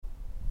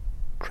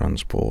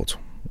transport.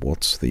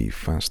 What's the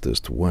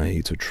fastest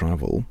way to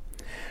travel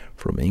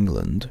from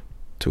England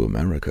to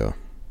America?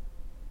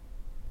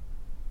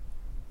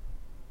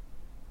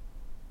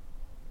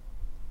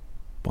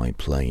 By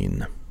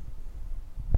plane.